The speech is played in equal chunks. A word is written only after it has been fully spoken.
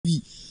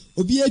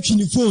Obi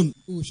atwi phone.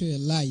 Oh, share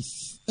live.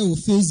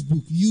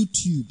 Facebook,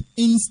 YouTube,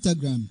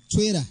 Instagram,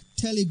 Twitter,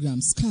 Telegram,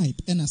 Skype,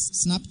 and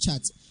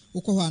Snapchat.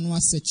 Okoho anu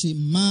asearch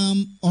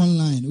Mam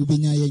Online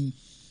ubenya yen.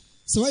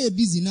 So why you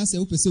busy na say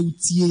upese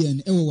utie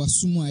yen ewo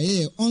wasumu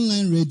aye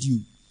online radio.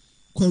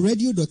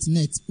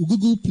 Coradio.net,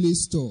 Google Play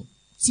Store,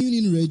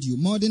 TuneIn Radio,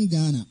 Modern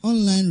Ghana,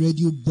 Online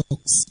Radio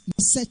Box.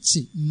 Search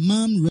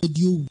Mam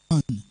Radio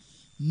 1.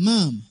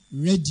 Mam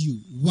Radio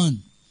 1.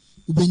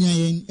 Ubenya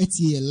yen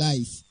etie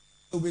live.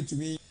 Ube to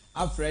me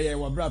after a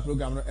wabra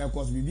program of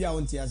course we be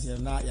on TSC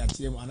na ya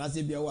chiem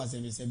anase bia wa se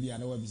bia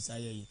na wa bisa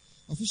ye.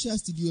 Official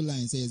studio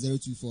line say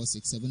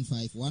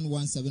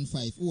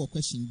 0246751175 or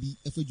question be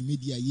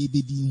efodwumedi aye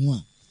bedi ho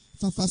a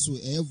fafa so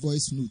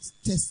voice note,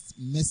 text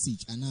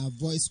message and a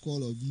voice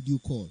call or video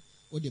call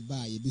or the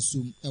ba ye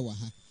besum ewa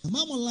ha.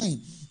 Mam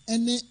Online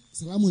ene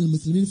Salamu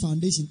Muslimin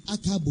Foundation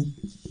akabom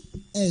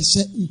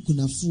she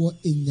nkunafo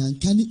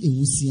enyankane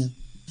ewusia.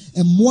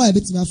 Emmoa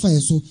ebetimi afa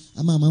yeso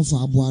ama amanfo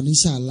aboa no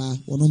inshallah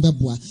wono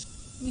beboa.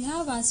 We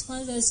have our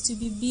sponsors to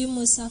be B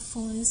Musa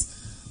Phones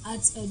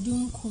at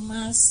Edum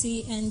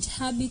Kumasi and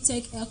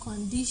Habitech Air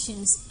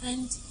Conditions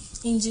and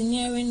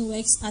Engineering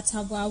Works at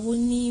Abawu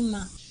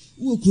Nima.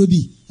 Wo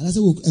krobi ala se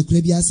wo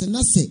krobi ase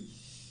na se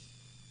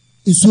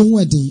nsuo ho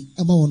aden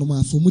ama wono ma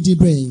afo mudi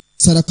brain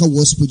Saraka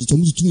was project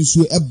omu tutu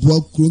nsuo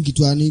eboa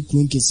kronkitu ani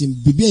kronkesim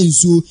bibia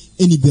nsuo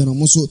eni bia no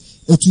mo so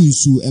etu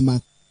nsuo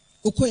ema.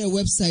 Okoye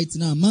website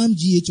na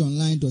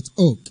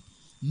mamghonline.org.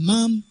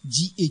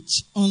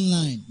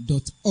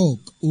 mamghonline.org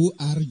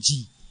org.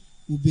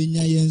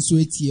 Ubenya yenso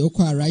etie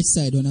okwa right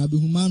side on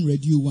Abuhuman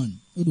Radio 1.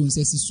 Odo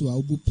nsesi so a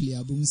obo play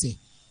abun se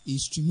e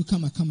stream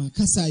kama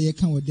kasa ye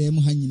kan wode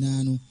mu ha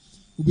nyina no.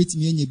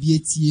 Ubetimi enya bi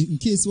etie in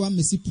case wa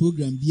mesi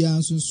program bia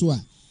nso so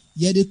a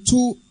ye de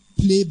to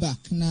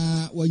playback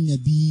na wanya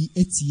bi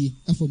etie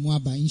afomu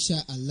aba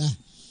insha Allah.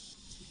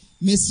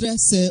 Mesra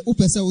se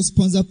upese o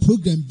sponsor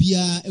program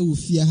bia e wo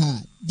fia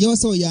ha. Dia wo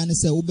se o ya ne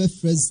se wo be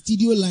fresh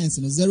studio lines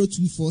no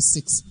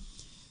 0246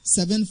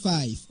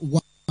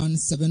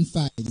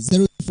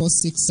 751175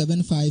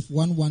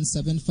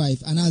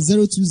 0246751175 and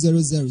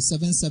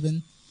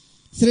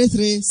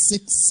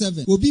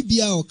 0200773367. Obi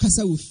bia o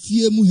kasa wo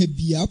fie mu ha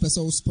bia upese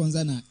o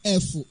sponsor na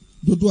efo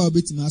dodo a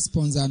obetima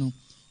sponsor no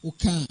o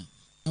kan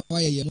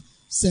wa ye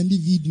send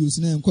videos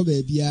na enko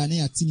ba bia na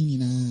yatini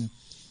nyina.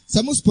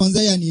 Some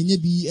sponsor ya ni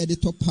bi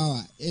editor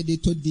power,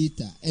 editor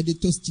data,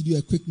 editor studio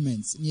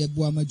equipment ni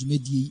eboa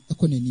madwumadi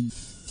ekonanim.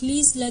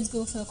 Please let's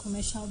go for a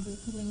commercial break.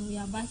 When we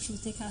are back, she'll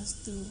take us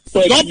through.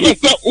 Don't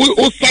press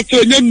o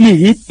sache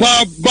nu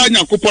pa ba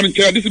Nyankopon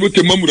nche this is what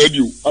Mamu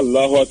radio.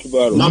 Allahu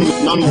akbar.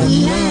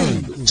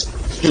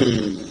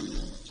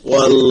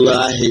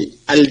 Wallahi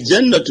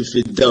al-jannatu fi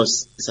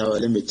ad-daws is our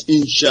limit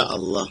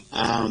inshallah.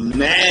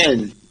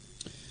 Amen.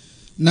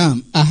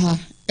 Naam, aha,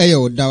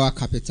 eyo Odawa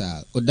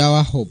Capital,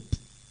 Odawa Hope.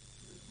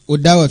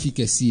 Odawa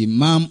fikesi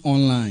Mam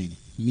Online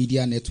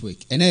Media Network.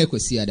 Ena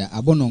ekosi ada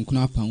abono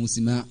nkuna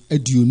panwusima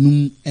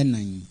aduonum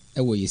enan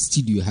ewo ye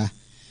studio ha.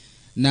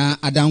 Na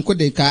Adanko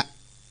deka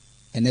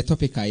ene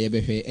topic a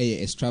yebehwe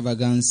eye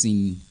extravagance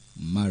in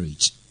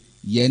marriage.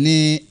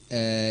 Yene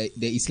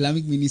the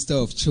Islamic Minister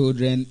of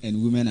Children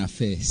and Women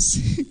Affairs.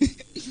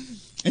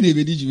 Ene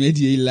bedi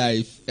jumedi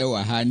live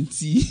ewa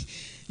hanti.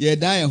 Ye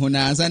da ho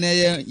na ansa na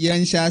ye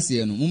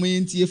nhase no. Mum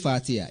yentie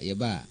fatia ye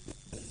ba.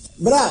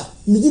 Bra,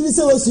 me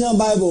say what's in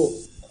Bible.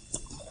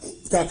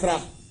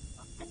 Kakra.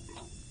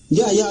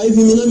 Yeah, if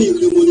you mean me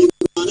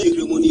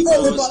money.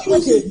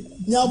 Okay.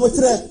 Nya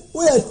botre.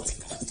 We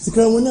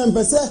tikramuni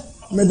ampese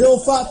me do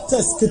fa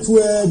test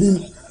ketwe bim.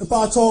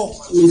 Pato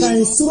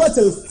kan Surah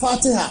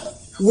Al-Fatiha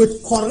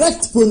with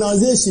correct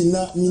pronunciation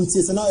na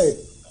minti sana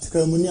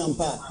tikramuni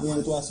ampa ni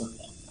nto aso.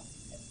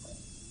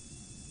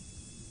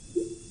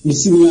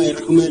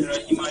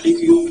 Bismillahirrahmanirrahim.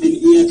 Maliki yawmiddin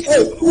iyyaka.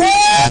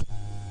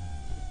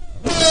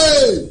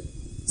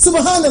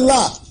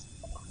 Subhanallah.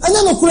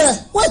 Anya no kure.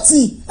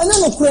 Wati? Anya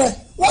no kure.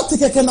 Wati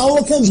keke na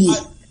wo kan bi.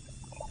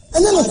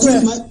 Anya no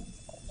kure.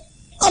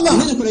 Aba.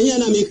 Anya no kure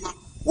yana make.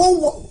 Won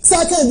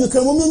sa kan bi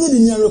kan mo me ni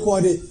ni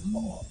record.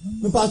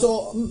 Me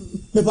pato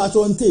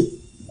on tape.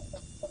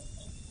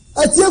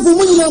 Atie fu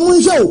mu nyina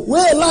mu show. We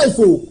live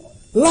o.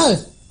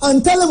 Live.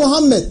 And tell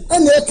Muhammad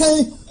and e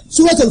kan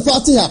Surah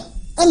Al-Fatiha.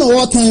 And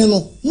o kan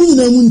no. Mu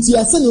nyina mu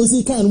ntia se na o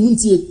si kan mu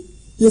ntie.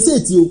 Ye se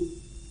tio.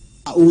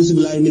 أعوذ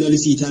بالله من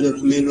الشيطان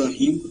الرجيم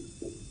الرحيم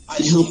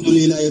الحمد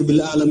لله رب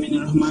العالمين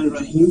الرحمن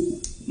الرحيم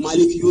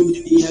مالك يوم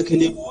الدين إياك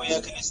نعبد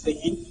وإياك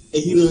نستعين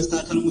اهدنا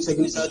الصراط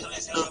المستقيم صراط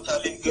الذين أنعمت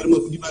عليهم غير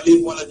المغضوب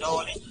عليهم ولا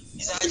الضالين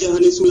إذا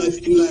جاء نصر الله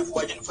في الله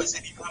فوجد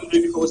فاستبق بحمد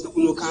ربك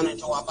واستغفره كان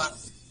توابا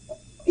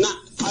نا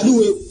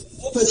أدوي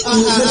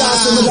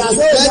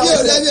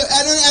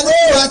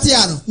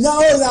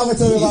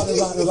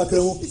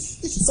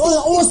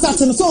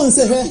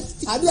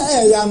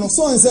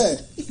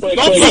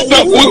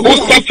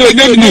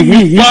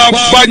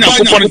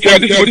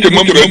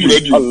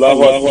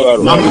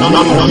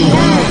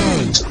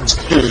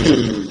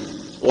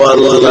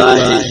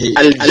والله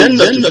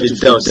الجنة في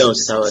الدوس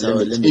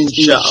إن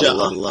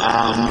شاء الله.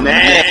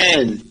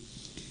 Amen.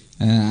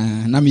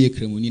 na me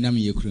kremuni na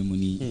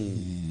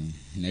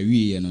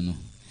wiye no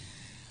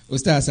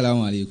Ustaz,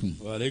 assalamu alaikum.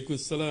 Wa alaikum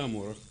salam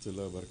wa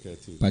rahmatullahi wa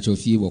barakatuh.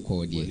 Pachofi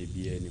wako die.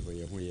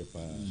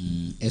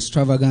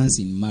 Extravagance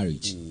in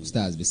marriage.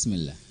 Ustaz,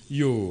 bismillah.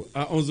 Yo,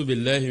 a'udhu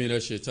billahi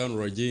minash shaitanir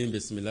rajim.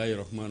 Bismillahir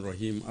rahmanir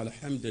rahim.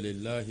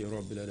 Alhamdulillahi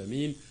rabbil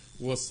alamin.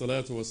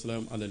 Wassalatu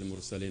wassalamu ala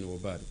al-mursalin wa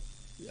ba'd.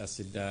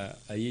 Asida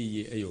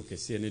ayeye ayo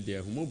kese ne de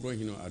humo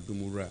brohino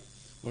adumura.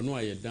 Ono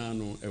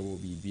ayedano ewo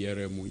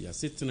bibiara mu ya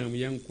setena mu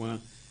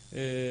yankwa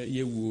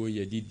yewo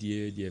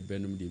yedidie de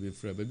benum de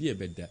befra ba bi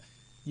ebeda.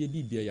 Ye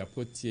bibia ya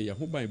potie ya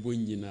ho Bible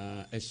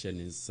nyina ehye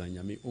ne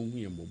nsanyame onhu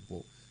ye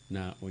mobbo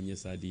na onye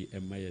sadi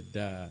emaye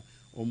da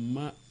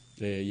omma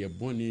ye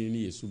boni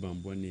ni yesu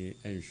bamboni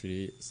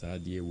enhwere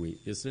sadi ewe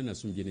yesre na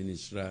sumje ne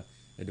nshira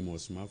ede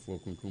mosmafo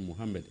konkron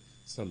Muhammad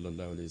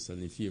sallallahu alaihi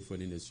wasallam fiefo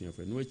ne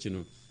nesuafo no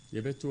akino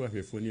ye beto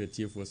ahwefo ne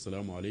atiefo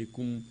assalamu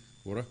alaikum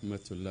wa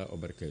rahmatullahi wa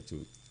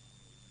barakatuh.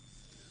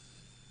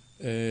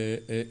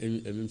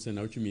 Emimse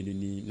na utumi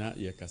ni na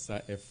ye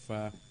kasa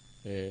efa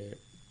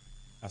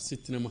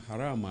asetenam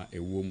harama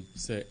ewom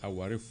se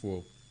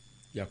awarefo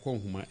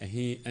yakonhoma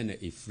ehe ana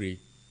efre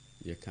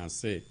ye kan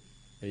se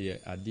eye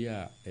ade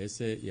a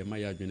ese ye ma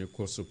ya dwene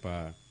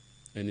kosopa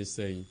ene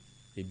sen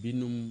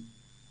ebinum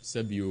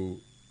sabio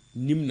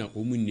nim na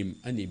omunim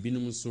ana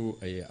ebinum so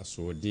eye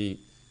asodin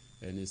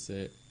ene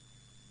se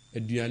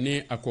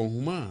aduane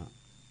akonhoma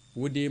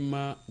wode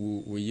ma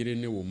wo yire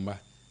ne wo mba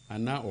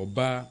ana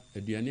oba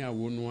aduane a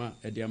wo no a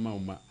ede ama wo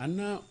ma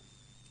ana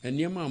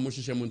eniema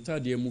amohwehwe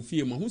montade mu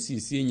fie ma ho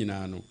siesie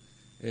nyina no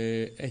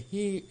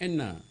ehe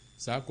ena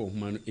saako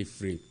homa no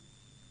efre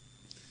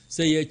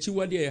se ye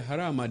chiwade ye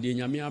harama de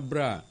nyame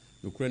abra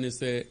nokura ne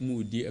se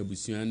mudi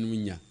abusuan no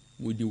nya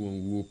mudi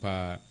wonwuo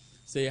pa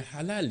se ye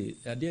halali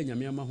ade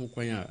nyame ama ho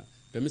kwan a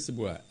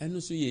bemesebo a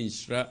eno so ye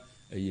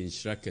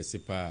nhyira kese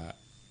pa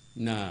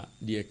na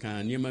de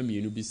kan niema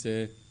mienu bi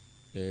se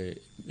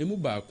emu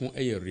baako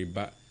eye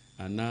riba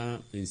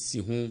ana ensi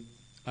ho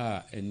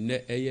a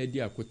enne eye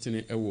di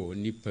akotene ewo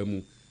nipa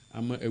mu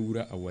ama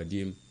ewura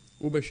awadiem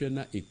wobehwe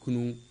na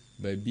ekunu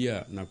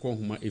babia na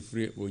kohoma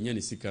efre onya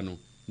ne sika no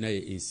na ye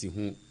ensi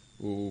ho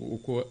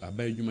ukọ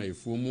abadwuma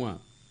efuo mu a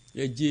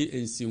yeje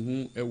ensi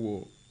ho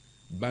ewo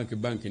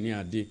bank ni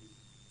ade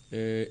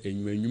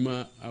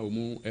enwanyuma a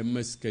omu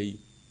emaskai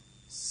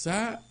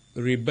sa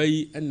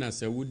rebai na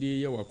se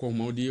wudi ye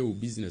wakọhoma wudi ye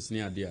business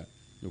ni ade a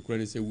nokura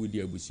ne se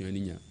wudi abusuani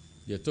nya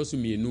ye toso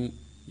mienu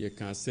ye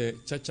kan se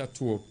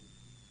chachato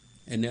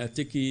and I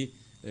take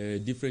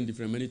different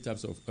many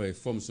types of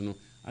forms no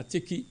I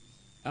take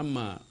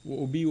ama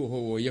obi wo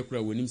ho ye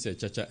kura wonim se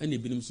chacha and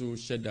ebinim so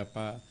sheda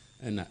pa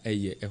na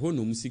eye ho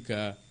no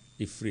musika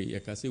efre ye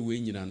ka se we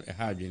nyina no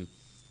ha adwen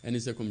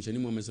and se komshani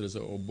mo mesere so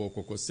obo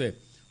kokose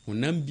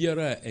honam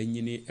biara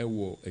enyini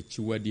ewo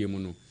achiwade mu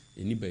no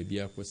eni ba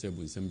bia akose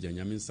bunsam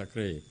gyanyame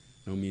nsakre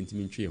na omi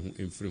ntimi ntwe ho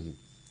emfre ho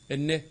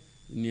enne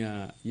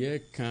nia ye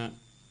ka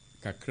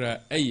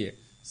kakra eye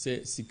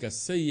se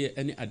sikaseye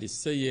ene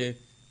adeseye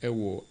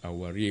ewo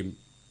awarem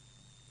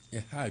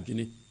ha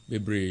adwene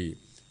bebre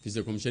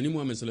fise komshani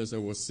mu amesele se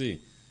wo se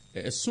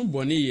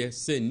esobone ye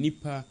se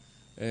nipa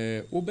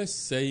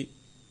obesei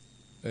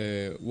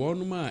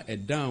wonuma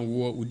edan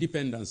wo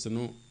dependence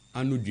no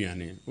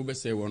anuduane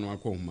obesei wono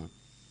akoma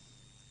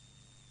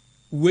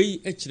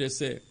wei ekire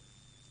se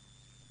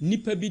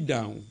nipa bi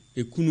down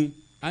ekunu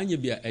anye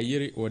bia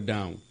eyere o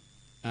down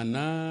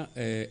ana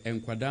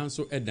enkwadan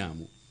so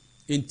edamu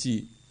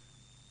enti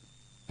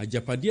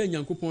ajapade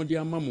nyankopon de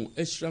amamo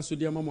ehira so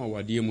de amamo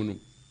awade mu no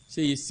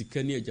se ye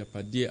sika ne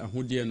ajapade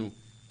ahode no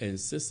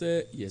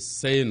ensese ye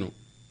sei no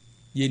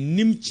ye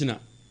nim kina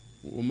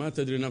o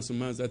mata dire nafsu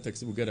ma za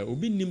taksibu gada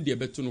obi nim de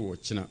beto no wo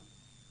kina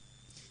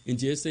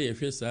enti ye se ye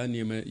hwe saa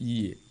niema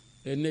yie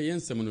enne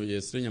yensem no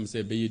ye srenyam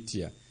se be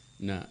yetia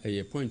na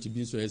ye point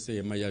bi so ye se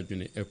ye maya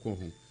dwene eko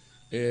ho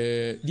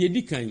de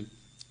dikan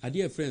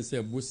ade a friend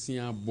se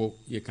bosia bo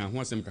ye kan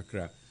ho asem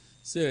kakra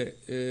se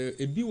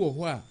ebi wo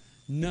ho a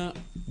na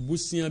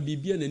busia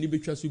bibia na ni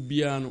betwa so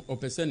bia no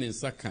opese ne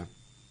nsaka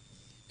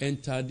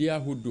entade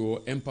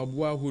ahodo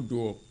empaboa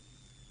ahodo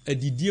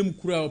adidiem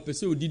kura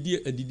opese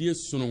odidie adidie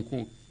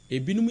sononko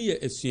ebinum ye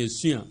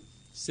esuasua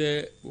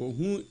se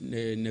ohu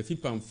na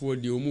fipamfo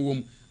de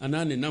omuwom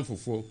ana ne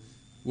namfofo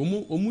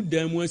omu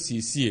damu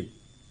asiesie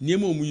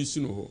niema omu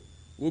yusu no ho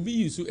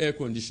obi yusu air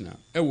conditioner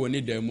ewo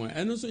ne damu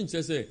eno so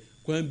nche se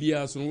kwan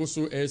bia so wo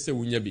so ese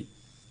wunya bi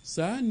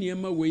saa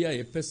niema we ya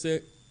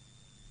yepese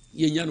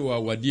yenya no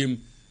awadiem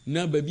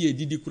na babi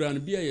edidi kura no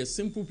bia ye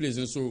simple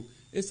place so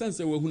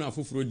esanse wo hu na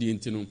afoforo di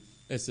ntino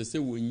esese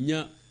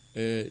wonya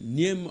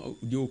niema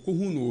de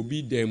okohu no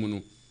obi damu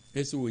no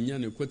ese wonya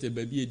ne kote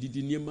babi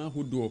edidi niema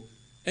hodo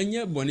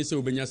enye bone se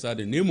obenya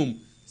saade na emum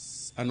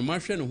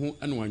anomahwe ne ho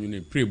ana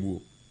wanwene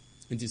prebuo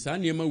nti saa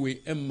niema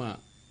we emma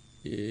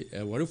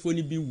warefo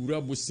ni bi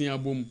wura bosia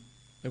bom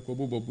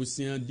ekobobo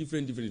bosia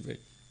different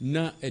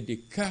na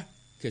edeka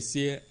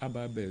kese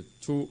ababe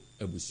to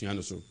abusua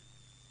no so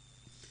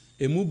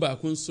emu ba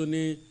konso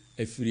ne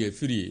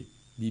afiri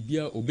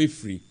bibia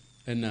obefiri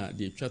na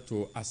de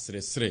twato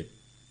asresre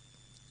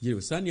Ye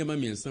sa nneɛma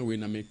mmiɛnsa wei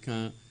na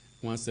meka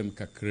ho asɛm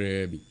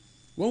kakraa bi.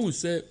 Wɔn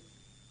sɛ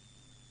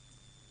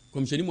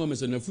Komishani Muhammad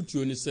sɛ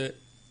nafutuo ne sɛ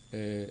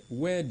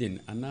wedding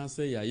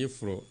anaasɛ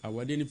yɛayeforo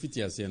awade no fiti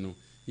aseɛ no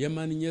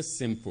yɛma no nyɛ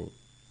simple.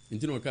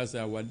 Nti na wɔka sɛ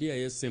awade a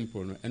yɛ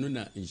simple no ɛno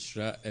na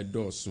nhyira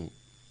ɛdɔɔso.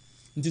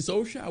 Nti sɛ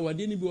wohwɛ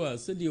awade no bi wɔ a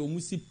sɛdeɛ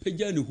ɔmo si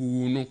pagya ne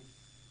huu no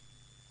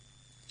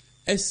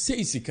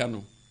ɛsɛ sika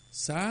no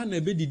saa na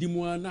ɛbɛdidi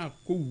mu a na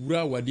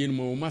akɔwura awade no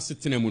mu ɔmo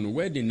asetena mu no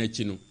wedding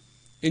n'akyi no.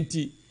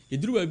 Nti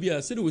ɛduru baabi a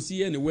sɛdeɛ wɔsi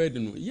yɛ ne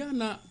wedding no yɛ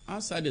na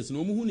outsiders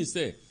no ɔmo hu ne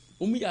sɛ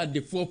ɔmo yɛ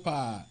adefoɔ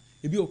paa.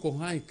 Ebi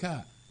ɔkɔhan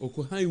kaa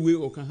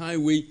ɔkɔhan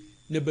wei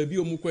na baabi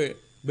ɔmo kɔ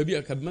baabi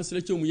a kabimasrɛ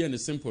kyɛ ɔmo yɛ ne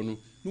simple no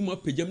no mu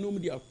apagya mu na ɔmo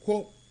de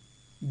akɔ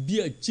bi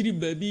a kyiri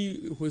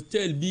baabi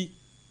hotel bi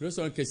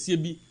restaurant kɛseɛ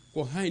bi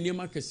kɔhan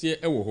nneɛma kɛseɛ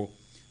ɛwɔ hɔ.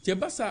 Tie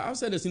basa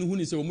outsiders no hu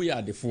ne sɛ ɔmo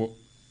yɛ adefoɔ.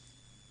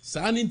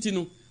 Saa ne nti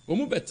no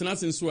ɔmo bɛtena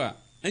ase nso a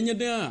ɛnyɛ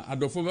den a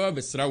adɔfoɔ bɛba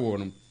bɛsra wɔ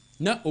no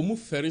na ɔmo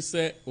fɛre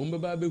sɛ ɔmo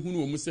bɛba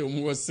bɛhunu ɔmo sɛ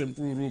ɔmo wɔ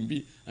simple room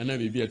bi anaa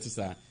baabi a ɛte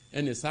saa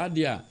ɛne saa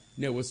deɛ a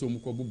na ɛwɔ sɛ ɔmo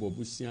kɔ bobɔ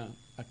busua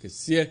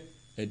akɛseɛ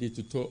ɛde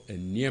totɔ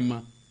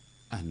nneɛma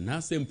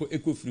anaasɛ mpo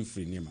ɛkɔ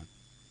firifiri nneɛma.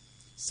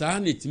 Saa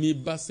na ɛtumi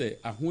ba sɛ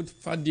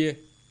ahofadeɛ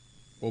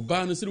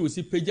ɔbaa no sɛ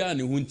wɔsi pagya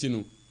ne ho nti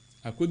no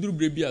akɔduru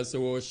berɛ bi a sɛ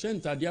wɔhyɛ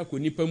ntadeɛ akɔ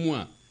nipa mu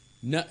a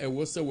na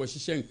ɛwɔ sɛ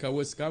wɔhyehyɛ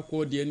nkawa sika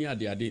akɔɔdeɛ ne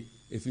adeade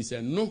ɛfiri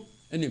sɛ no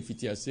ɛna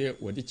mfitiaseɛ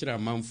wɔde kyerɛ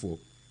amanfoɔ.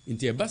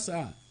 Nti ɛba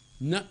saa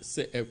na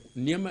sɛ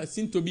nneɛma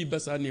sinto bi ba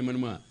saa nneɛma no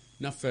mu a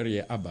na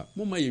fɛreɛ aba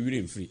momma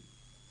yɛwerɛ mfiri.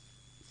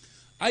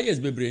 Ayes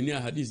bebree ne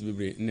hadis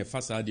bebree ne fa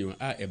saa deɛ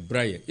a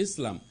ɛbraeɛ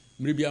Islam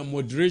mmere bia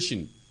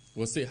moderation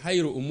wɔ sɛ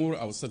hayro umur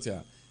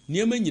awsata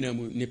nneɛma nyina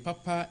mu ne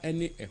papa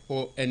ne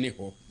ɛhɔ ne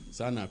hɔ.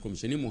 Saa na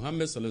Komishani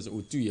Muhammad sallallahu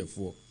alaihi wasallam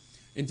otuyɛfoɔ.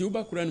 Nti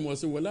woba Quran mu wɔ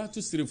sɛ wala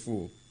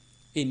tusrifu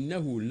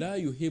innahu la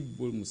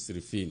yuhibbul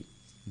musrifin.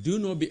 Do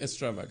not be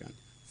extravagant,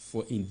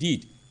 for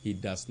indeed he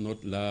does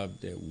not love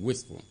the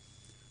wasteful.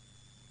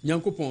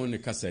 Nyankopɔn ne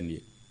kasa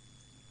nie.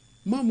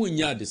 Ma mo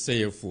nya de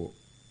sɛyɛfoɔ.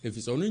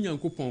 Ɛfiri sɛ ɔno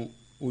Nyankopɔn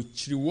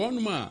okyiri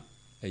wɔnom a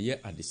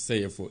ɛyɛ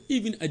adesɛyɛfoɔ.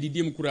 Even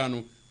adidim koraa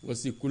no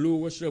wɔsi kulu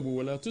washrabu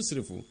wala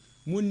tusrifu.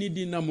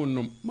 Munidi na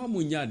monom ma mo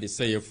nya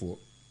adesɛyɛfoɔ.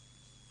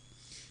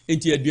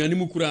 Enti aduane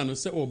mu koraa no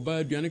sɛ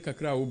ɔba aduane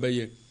kakra a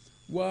wobɛyɛ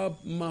wa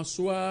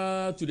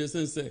masoa to the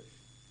sense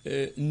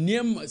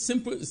nneɛma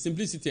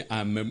simplicity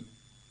amam.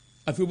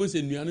 Afei bo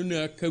sɛ nnuane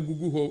no aka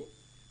gugu hɔ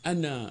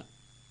ana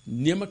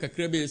nneɛma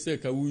kakra bɛyɛ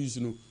sɛ ka wo use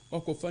no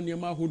ɔkɔfa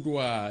nneɛma ahodoɔ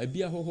a ebi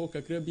ahɔhɔ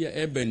kakra bi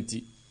a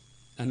ɛbɛnti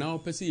ana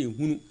ɔpɛ sɛ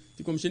yɛhunu.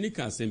 Ti Komishani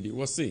ka asɛm bi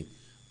wɔ se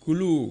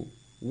kulu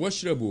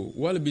washrabu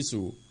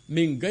walbisu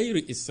min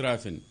gairi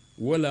israfin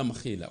wala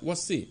makhila. Wɔ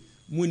se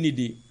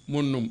munidi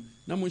monom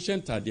na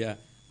monhyɛ ntadeɛ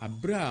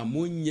abrɛ a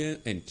monyɛ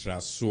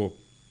ntrasoɔ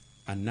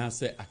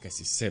anaasɛ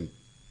akasisɛm.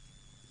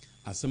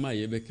 Asɛm a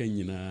yɛbɛka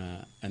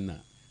nyinaa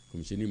ana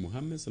Komishani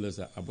Muhammad sallallahu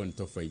alaihi wasallam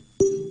abɔntɔfa yi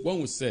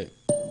wɔn sɛ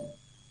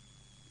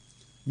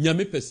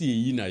nyame pɛ sɛ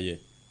yɛyi na yɛ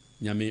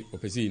nyame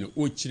ɔpɛ sɛ yɛyi na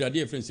ɔkyiri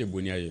adeɛ yɛfrɛ sɛ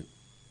bɔne ayɛ.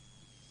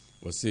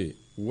 Wɔ se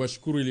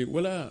washkuruli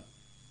wala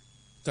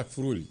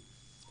takfuruli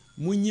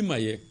munyi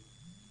mayɛ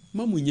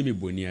ma munyi me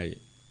bɔne ayɛ.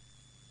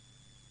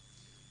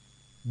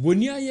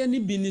 Bɔne ayɛ ne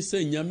bi ne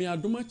sɛ nyame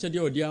adom akyɛdeɛ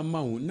a ɔde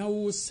ama wo na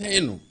wo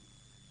sɛe no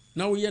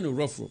na woyɛ no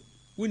rɔfo.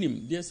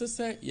 Wonim deɛ sɛ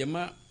sɛ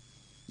yɛma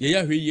yɛyɛ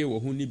ahwɛ yie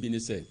wɔ ho ne bi ne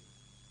sɛ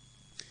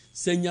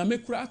nyame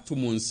kora ato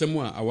mo nsɛm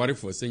a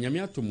awarefoɔ sɛ nyame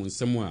ato mo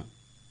nsɛm a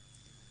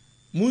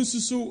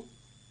munsusu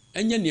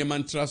ɛnyɛ nneɛma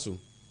ntra so.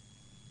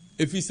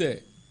 Ɛfiri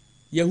sɛ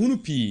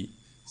yɛhunu pii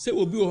sɛ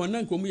obi wɔ hɔ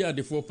na nka ɔmo yɛ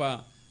adefoɔ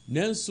paa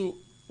nanso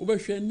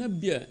wobɛhwɛ na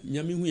bia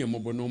nyame hu yɛ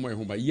mmɔbɔ na ɔmo yɛ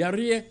ho ba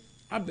yareɛ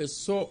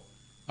abɛsɔ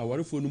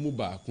awarefoɔ no mu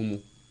baako mu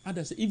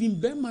ada sɛ even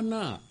bɛrima no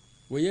a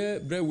wɔyɛ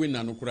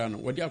breadwinner no koraa no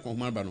wɔde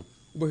akɔhoma ba no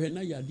wobɛhwɛ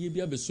na yadeɛ bi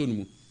abɛsɔ no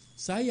mu.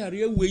 Saa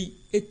yareɛ wei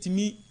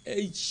ɛtumi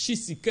ɛhye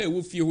sika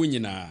ɛwɔ fie hɔ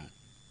nyinaa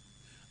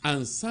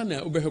ansa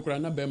na wobɛhwɛ koraa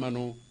na bɛrima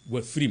no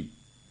wafirim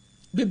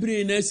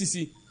bebree na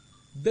asisi.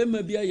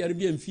 Bɛrima bi ayare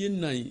bi mfie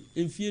 9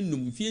 mfie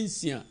 5 mfie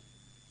 6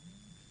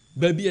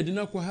 baabi yɛde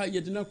na kɔ ha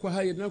yɛde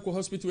na kɔ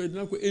hospital yɛde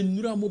na kɔ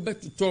enura mo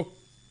bɛtotɔ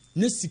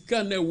ne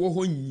sika na ɛwɔ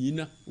hɔ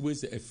nyina wobɛn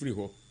sɛ afiri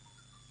hɔ.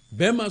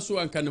 Bɛrima so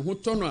anka ne ho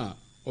tɔ no a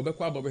ɔbɛkɔ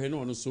abɔbɛhɛ na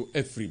ɔno so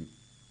afirim.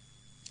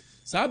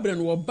 Saa berɛ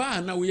no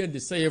wɔbaa na woyɛ de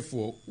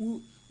sɛyɛfoɔ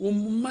wo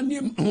ma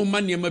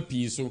nneɛma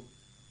pii so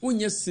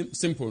wonyɛ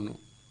simple no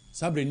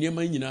saa berɛ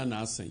nneɛma nyinaa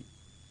na asɛn.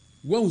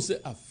 Wɔn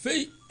sɛ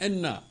afei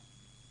ɛna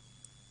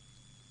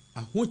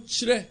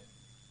ahokyerɛ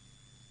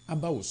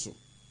aba wo so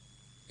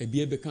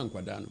ebi ɛbɛka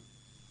nkwadaa no.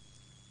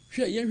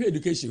 Hwɛ yɛhwɛ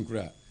education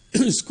kura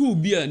school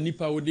bi a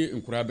nipa wode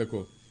nkura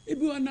bɛkɔ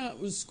ebi wa na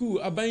school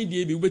aban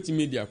die bi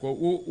wobɛtumi de akɔ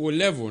wo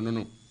level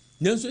no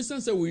nanso esan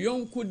sɛ wo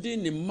yɔnko de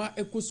ne ma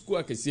ɛkɔ school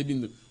akɛseɛ bi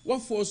no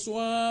wafɔ so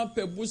a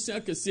pɛ bosia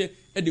akɛseɛ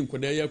ɛde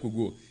nkwadaa yɛ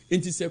akɔgo.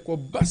 Enti sɛ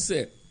kɔ ba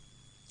sɛ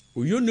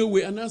oyono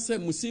we anasɛ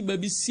musiba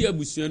bi si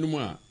abusua no mu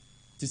a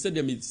te sɛ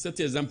de me set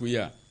example yi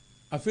a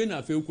afei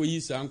na afei kɔ yi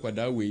saa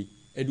nkwadaa we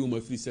ɛde wo ma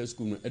free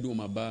school no ɛde wo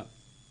ma ba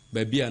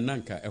baabi a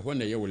nanka ɛhɔ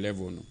na yɛ wo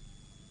level no.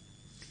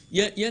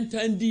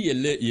 yɛntandi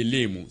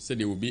yɛle mu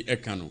sɛdeɛ obi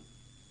ɛka no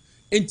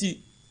enti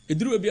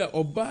eduru bi a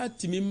ɔbaa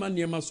timi ma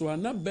nneɛma so a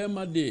na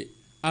bɛrima de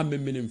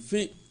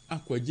amemmenemfe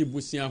akɔgye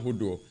bosia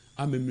ahodoɔ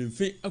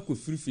amemmenemfe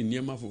akɔfirifiri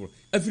nneɛma foforɔ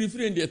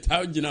afirifiri deɛ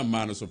taa gyina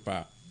mmaa no so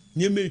paa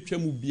nneɛma etwa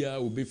mu biara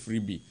obɛfiri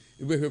bi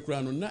ebɛhwɛ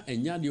koraa no na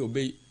ɛnya deɛ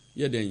obɛ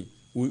yɛdɛn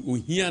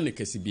ohia ne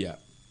kɛse bia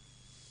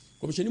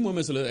kɔmhyɛni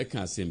Muhammad sallallahu alaihi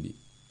wasallam ɛka asɛm bi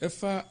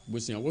ɛfa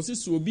bosia wɔsi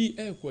so obi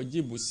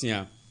ɛkɔgye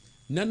bosia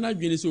na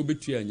n'adwene sɛ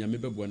obɛtua nyame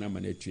bɛboa na ama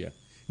na atua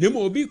na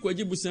mo obi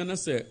kɔgye bosia na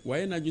sɛ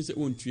wayɛ n'adwene sɛ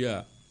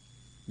ontua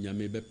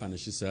nyame bɛpa no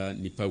hyesa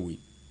nipa wei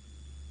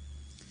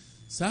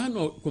saa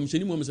no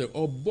kɔmhyɛni Muhammad sɛ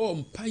ɔbɔ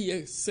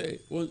mpayɛ sɛ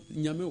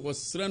nyame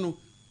wɔsrɛ no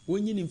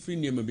wɔnyi ne mfiri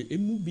nneɛma bi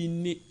emu bi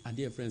ne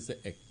adeɛ frɛn sɛ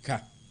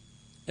ɛka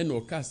ɛna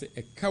ɔka sɛ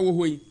ɛka wɔ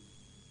hɔ yi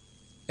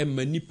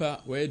ɛma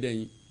nipa wɔyɛ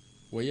dɛn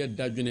wɔyɛ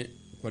dadwene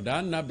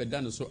kɔdaa na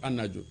bɛda no so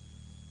anadwo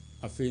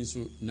afei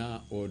nso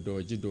na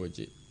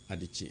ɔdɔgye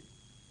adekye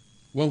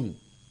wahu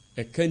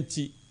ɛka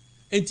nti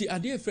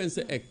adeɛ frɛn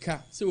sɛ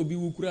ɛka sɛ obi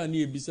wukura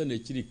ne ebisa na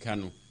akyiri ka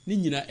no ne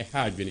nyina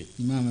ɛha adwene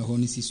imam ɛhɔ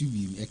no sisu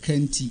bi ɛka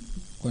nti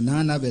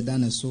kɔdaa na bɛda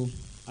no so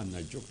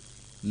anadwo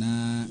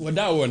na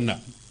wɔda wɔna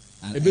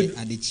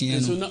adekye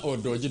no so na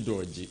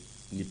ɔdɔgye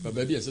nipa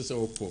baabi ɛsɛ sɛ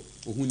ɔkɔ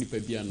ohun nipa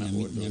bi ana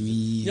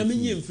ɔdɔgye nyame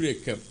nyɛ mfiri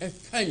ɛka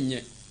ɛka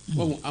nyɛ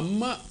wahu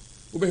ama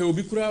wobɛhɛ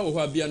obi kura wɔ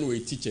hɔ abia no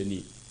wɔyɛ teacher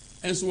ni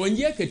enso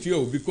wɔnyɛ akatua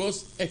o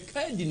because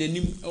ɛka di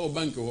nanim ɛwɔ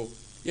bank hɔ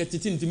yɛ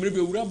tete ntimire bi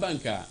owura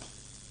bank a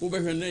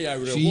wobɛhwɛ na yɛ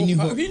awerɛ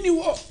hɔ ni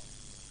hɔ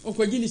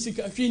ɔkɔgye ne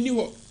sika hwɛ ni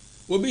hɔ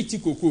obi ti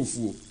kokoo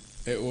fuo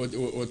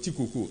ɔti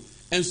kokoo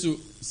enso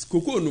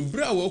kokoo no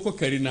bra a wɔkɔ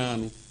kari na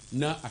no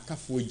na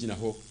akafoɔ gyina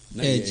hɔ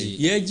na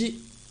yɛgye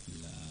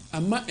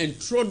ama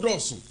entro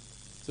dɔso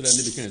so that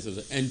ne bi kan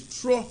sɛ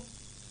entro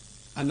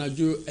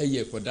anadwo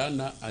ɛyɛ kɔda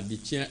na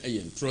adekyea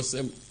ɛyɛ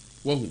ntrɔsɛm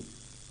wahu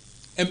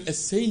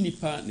ɛsɛi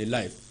nipa ne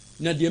life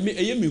na deɛ me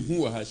ɛyɛ me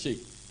hu wɔ ha shake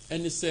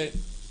ɛne sɛ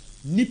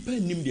nipa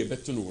nim deɛ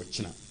bɛto no wɔ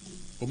kyena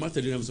o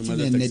mata de nam so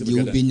mother taxi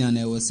deɛ obenya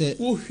na ɛwɔ sɛ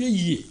wohwɛ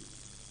yie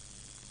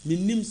me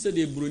nim sɛ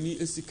deɛ broni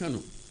asika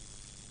no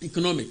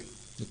economics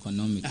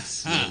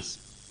yes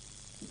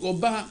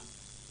oba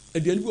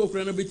aduane bi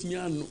okura na betimi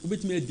ano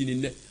betimi adi ne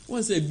nɛ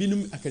wɔn sɛ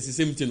binum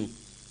akasesɛm ti no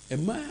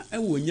ɛma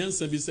ɛwɔ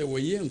nyansa bi sɛ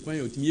wɔyɛ nkwan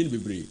yɛ otimi yɛ no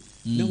bebree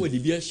na wɔde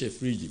bi ahyɛ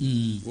fridge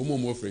wɔn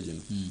mo fridge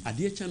no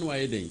adeɛ kya no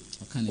ayɛ den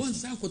wɔn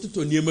sɛ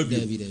akɔtotɔ nneɛma bi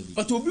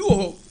ɔtɔ obi wɔ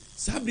hɔ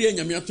saa bere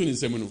nyame ato ne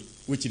nsɛm no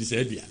wɔkyiri sɛ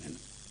aduane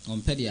no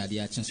ɔmpɛ de adeɛ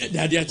akye so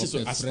adeɛ akye so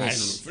asfae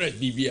no fresh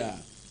bibia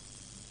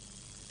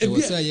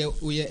ɛwɔ sɛ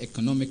woyɛ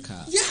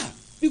economical yeah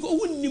because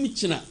wonnim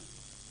kyena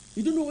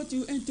you don't know what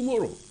you earn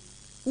tomorrow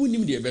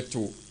wonnim deɛ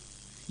bɛto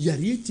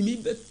yare timi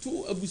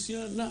bɛto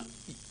abusua na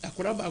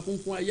akora baako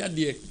nko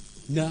ayadeɛ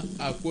na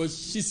akɔ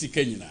hyi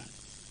sika nyinaa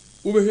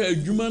wobɛhwɛ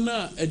adwuma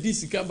na adi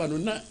sika ba no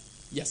na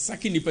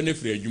yɛsake nipa na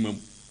firi adwuma mu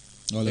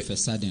all of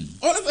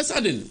a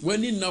sudden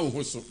wani na wo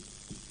ho so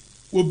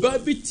oba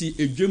bi ti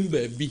adwam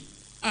baabi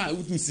a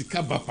wotum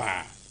sika ba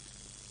paa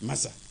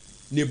masa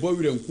ne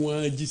bɔwerɛ nko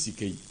agye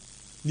sika yi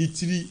ne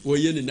tiri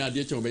wɔyɛ ne na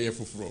adeɛ kyɛ wɔbɛyɛ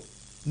foforɔ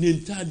ne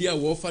ntade a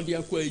wɔfade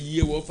akɔ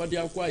ayie wɔfade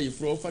akɔ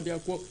ayefrɔ wɔfade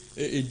akɔ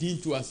edin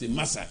to ase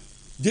masa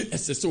de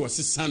ɛsɛ sɛ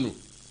wɔsesa no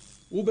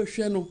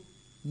wobɛhwɛ no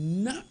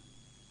na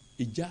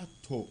egya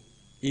tɔ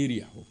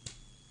area hɔ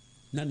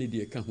na ne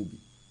deɛ ka ho bi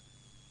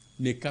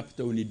ne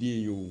capital ne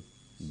deɛ yo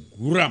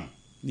guram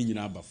ne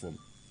nyina aba fam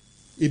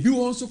ebi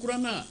wɔ nso kora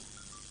na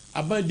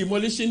aba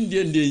demolition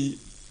deɛ yi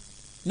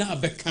na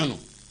abɛka no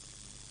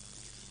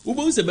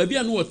wobɛhu sɛ baabi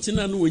a no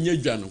wɔtena no wɔnya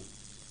dwa no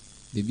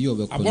bebi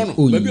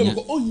obɛkɔ baabi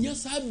obɛkɔ onya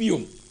saa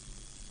biom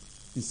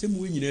nsɛm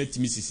wo nyina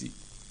atimi sisi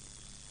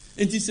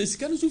enti sɛ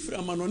sika no so firi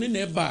amano ne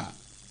na ɛba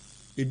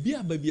ebi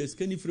aba bi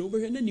sika ni firi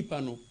wobɛhwɛ na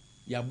nipa no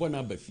yɛabɔ na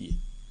aba fie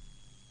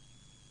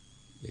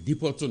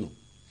yɛdipoto no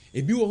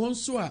ebi wɔ hɔ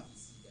nso a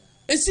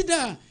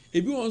esida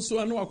ebi wɔ nso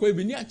a no akɔ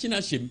ebi ni akye na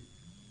hyem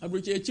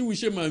abroche akyi wo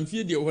hyem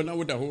amfie deɛ wɔ na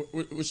woda ho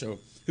wo hyɛ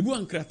ebi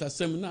wɔ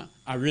nkratasɛm na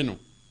awe no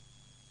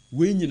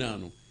we nyina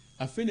no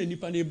afe na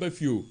nipa na eba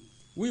fie o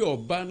we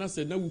oba na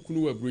sɛ na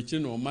wukunu wɔ abroche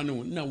na ɔma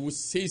no na wo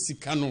sei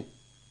sika no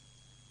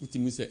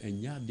wotimi sɛ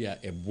enya de a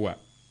ɛboa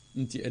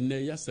nti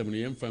ɛnɛ yasɛm no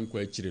yɛmfa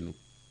nkɔ akyire no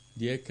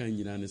deɛ ɛka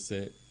nyina ne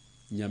sɛ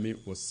nyame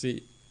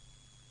wɔse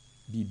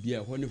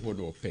bibia hɔ ne hɔ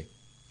do ɔpɛ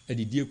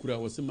adidie kura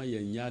wɔse ma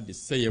yɛnya de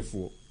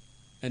sɛyɛfoɔ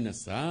ɛna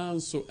saa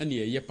nso ɛne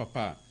yɛyɛ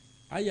papa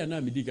aya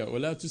na mediga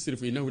wala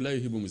tusrifu innahu la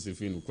yuhibbu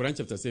musrifin Quran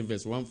chapter 7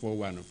 verse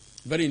 141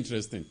 very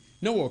interesting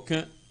na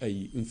wɔka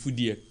ayi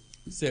mfudie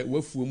sɛ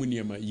wafuo mu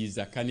nneɛma yi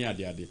zakane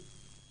ade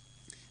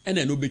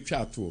ɛna no betwa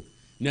ato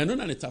na no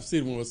na ne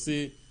tafsir mu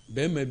wɔse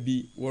bɛma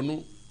bi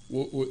wɔno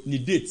ni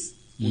date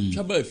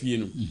wotwa ba afie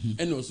no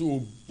ɛna ɔso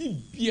obi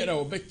biara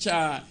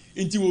wɔbɛkya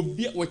nti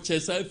obi wɔkyɛ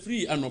saa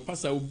free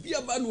anɔpasa obi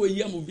aba no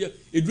oyi am obi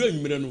edura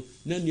nwumere no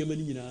na nneɛma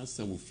no nyinaa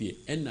san wɔ fie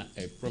ɛna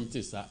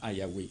prompt saa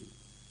ayawe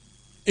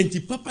nti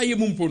papa yɛ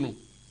mumpo no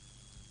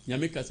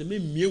nyame ka sɛ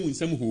memie wo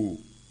nsɛm ho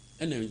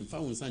ɛna mfa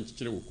wo nsa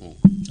nkyekere wo kɔn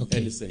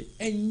ɛne sɛ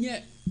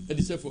ɛnyɛ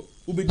ɛde sɛ fo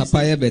wobɛdi papa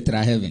yɛ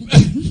betra heaven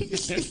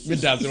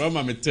meda sɛ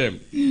wama me tam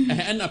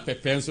ɛna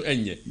pɛpɛ nso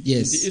ɛnyɛ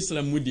nti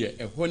Islam mu deɛ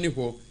ɛhɔ ne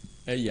hɔ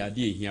ɛyɛ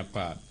adeɛ ɛhia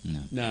paa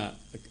na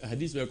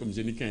hadis bɛ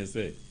kɔmhyɛni kan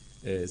sɛ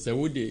sɛ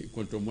wode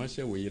kɔntɔmmoa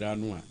hyɛ wo yera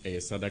no a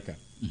ɛyɛ sadaka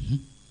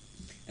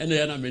ɛna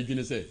yɛ na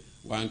madwene sɛ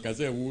wanka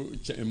sɛ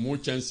mo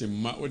kyɛnse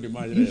mma wode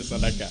ma yerɛ yɛ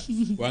sadaka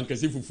wanka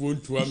sɛ fufuo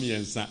ntoa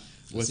mmiɛnsa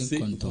wɔse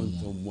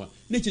kɔntɔmmoa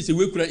na kyɛ sɛ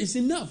wekura is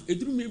enough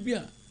ɛduruma bi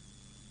a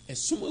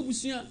ɛsom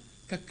abusua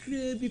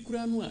kakraa bi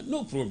kura no a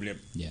no problem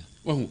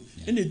wahu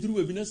ɛna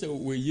ɛduruma bi na sɛ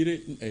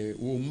wɔyere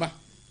wo mma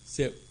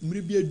sɛ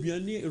mmerɛ bi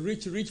aduane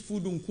rich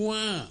food nko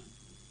a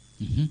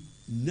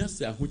na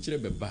sɛ ahokyerɛ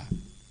bɛba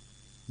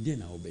deɛ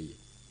na wobɛyɛ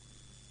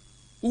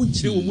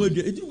wonkyerɛ wɔ mu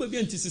aduane ɛduruma bi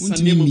a nti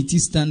sesane mu meet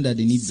standard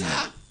ni bi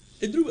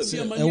ɛduruma bi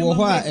a ma ɛwɔ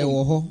hɔ a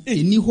ɛwɔ hɔ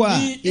ɛni hɔ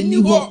a ɛni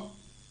hɔ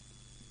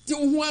te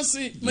wo ho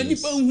ase ma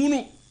nipa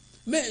nhunu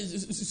mɛ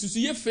susu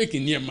yɛ fake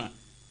nneɛma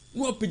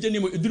mo apagya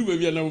nneɛma ɛduruma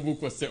bi a na wobɔ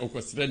kɔsɛ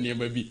ɔkɔsrɛ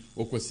nneɛma bi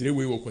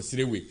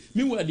ɔkɔsrɛ wei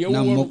me wo adeɛ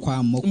na wɔ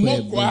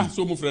mmɔkwa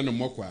so mo frɛ no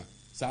mmɔkwa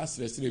saa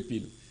srɛsrɛ pii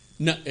no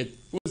na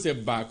wo sɛ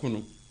baako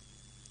no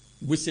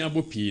busua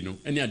bɔ pii no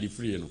ɛne ade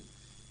firi no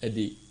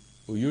ɛde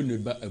oyo no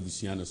ba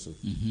abusua no so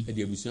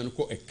ɛde abusua no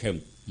kɔ ɛkam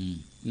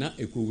na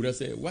ɛkɔwura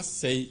sɛ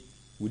wasɛe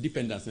wo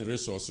dependence and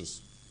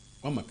resources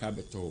wama ka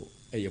bɛtɔ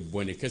ɛyɛ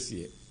bɔne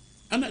kɛseɛ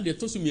ana deɛ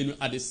tɔ so mmienu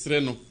ade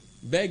srɛ no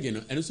bɛɛge no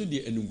ɛno so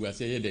deɛ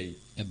anunguaseɛ yɛ dɛn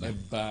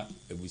ɛba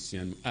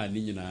abusua no a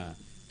ne nyinaa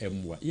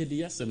ɛmmoa yɛde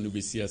yɛasɛm no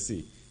bɛsi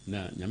ase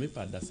na nyame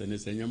pa dasɛ ne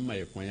sɛ nyɛmma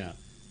yɛ kwan a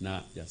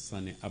na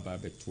yɛasane aba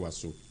bɛtoa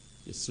so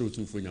yɛsrɛ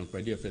otumfoɔ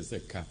nyankwade ɛfɛ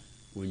sɛ ka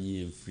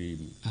wɔnyi mfiri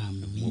mu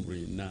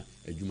mmɔbere na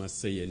adwuma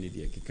sɛyɛ ne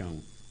deɛ keka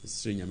ho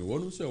yɛsrɛ nyame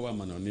wɔno nso ɛwɔ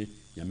ama no ne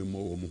nyame mmɔ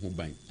wɔ mo ho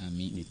ban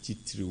ne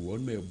titiri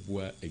wɔn ma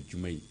ɛboa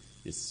adwuma yi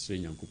yɛsrɛ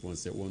nyankopɔn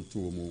sɛ wɔnto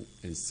wɔ mu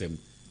nsɛm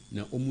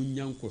na ɔmu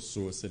nya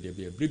nkɔsoɔ sɛdeɛ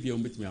bɛyɛ berɛ bia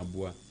wɔbɛtumi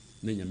aboa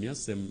na nyame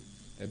asɛm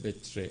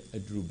ɛbɛtrɛ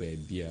aduru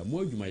baabi a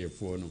mo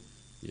adwumayɛfoɔ no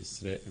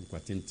yɛsrɛ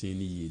nkwatenten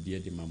ne yiedie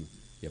de ma mo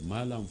yɛ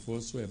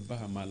maalamfoɔ so ɛba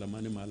ha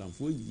maalama ne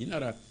maalamfoɔ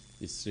nyinara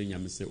yɛsrɛ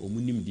nyame sɛ ɔmu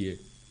nimdeɛ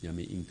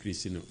nyame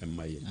increase no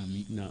ɛma yɛ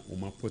na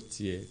ɔmu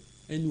apɔteɛ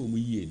ɛne ɔmu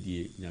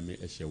yiedie nyame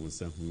ɛhyɛ wo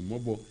nsa hu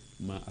mmɔbɔ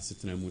ma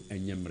asetena mu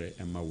ɛnyɛ mmerɛ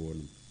ɛma wɔ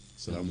no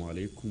assalamu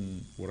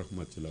alaikum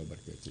warahmatullahi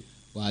wabarakatuh.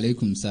 Wa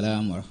alaikum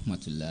salam wa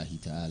rahmatullahi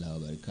ta'ala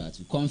wa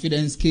barakatuh.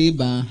 Confidence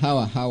K-Ban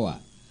Hawa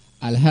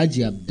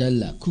Alhaji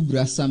Abdullah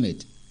Kubra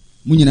Summit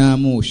munyina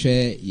mo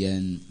share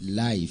yen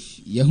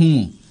live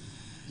yehumo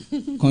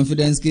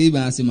Confidence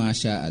K-Ban say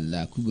masha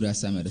Allah Kubra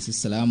Summit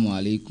assalamu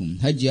alaikum.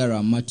 Haji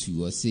Ramatu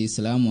will say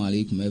assalamu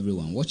alaikum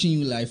everyone watching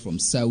you live from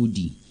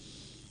Saudi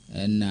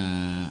and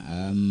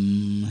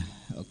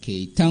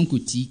okay Tanku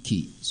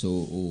TK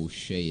so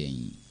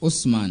sharing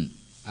Osman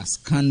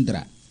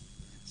Askandra.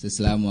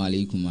 Assalamu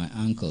alaikum, my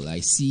uncle. I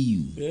see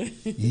you.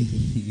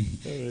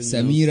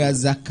 Samira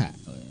Zaka.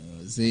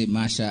 Say,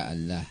 Masha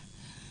Allah.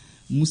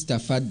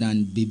 Mustafa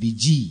Dan Baby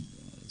G.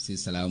 Say,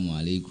 Assalamu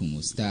alaikum,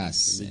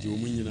 Ustaz.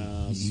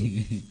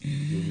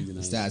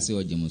 Ustaz, say,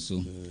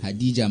 Ojemoso.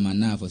 Hadija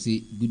Manaf.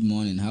 Say, good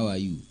morning. How are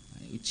you?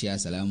 Chia,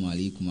 Assalamu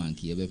alaikum,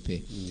 Anki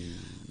Ebepe.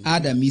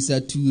 Adam Isa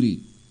Turi.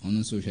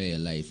 On social your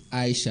life.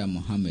 Aisha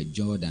Mohammed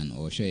Jordan.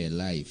 Or share your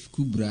life.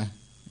 Kubra.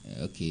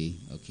 Okay.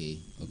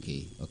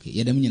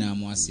 Yedem nyina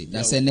mo ase.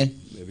 Da se ne.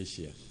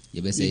 Ye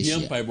be se share.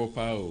 Yempa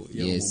bopa o,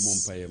 ye mo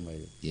mpa ye mai.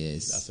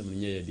 Yes. Asem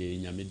nye ye de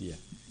nyame dia.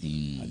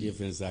 Ade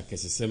friends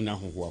akesesem na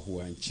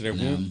hohoaho ankyere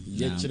ho,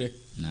 ye kyere.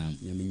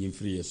 Nyame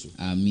nyimfiri yeso.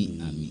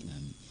 Amen.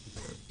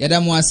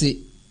 Yeda mo ase,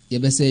 ye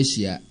be se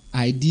share.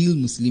 Ideal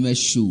Muslim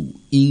Show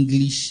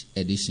English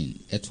edition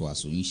etwa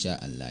so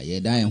inshallah.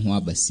 Yeda ye ho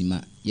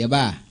abasima. Ye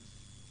ba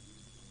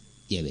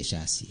ye be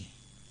shase.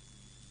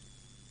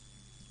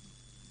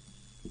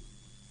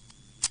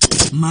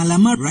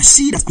 Malama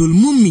Rashid Abdul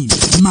Mumin,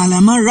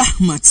 Malama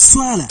Rahmat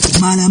Swala,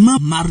 Malama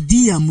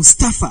Mardia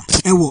Mustafa,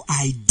 Ewo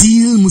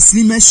Ideal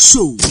Muslim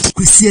Show,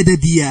 Kwesiada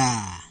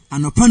Bia,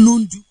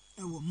 Anopanondu,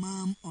 Ewo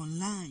Mam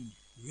Online,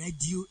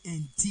 Radio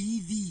and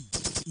TV,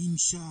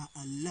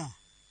 Inshallah.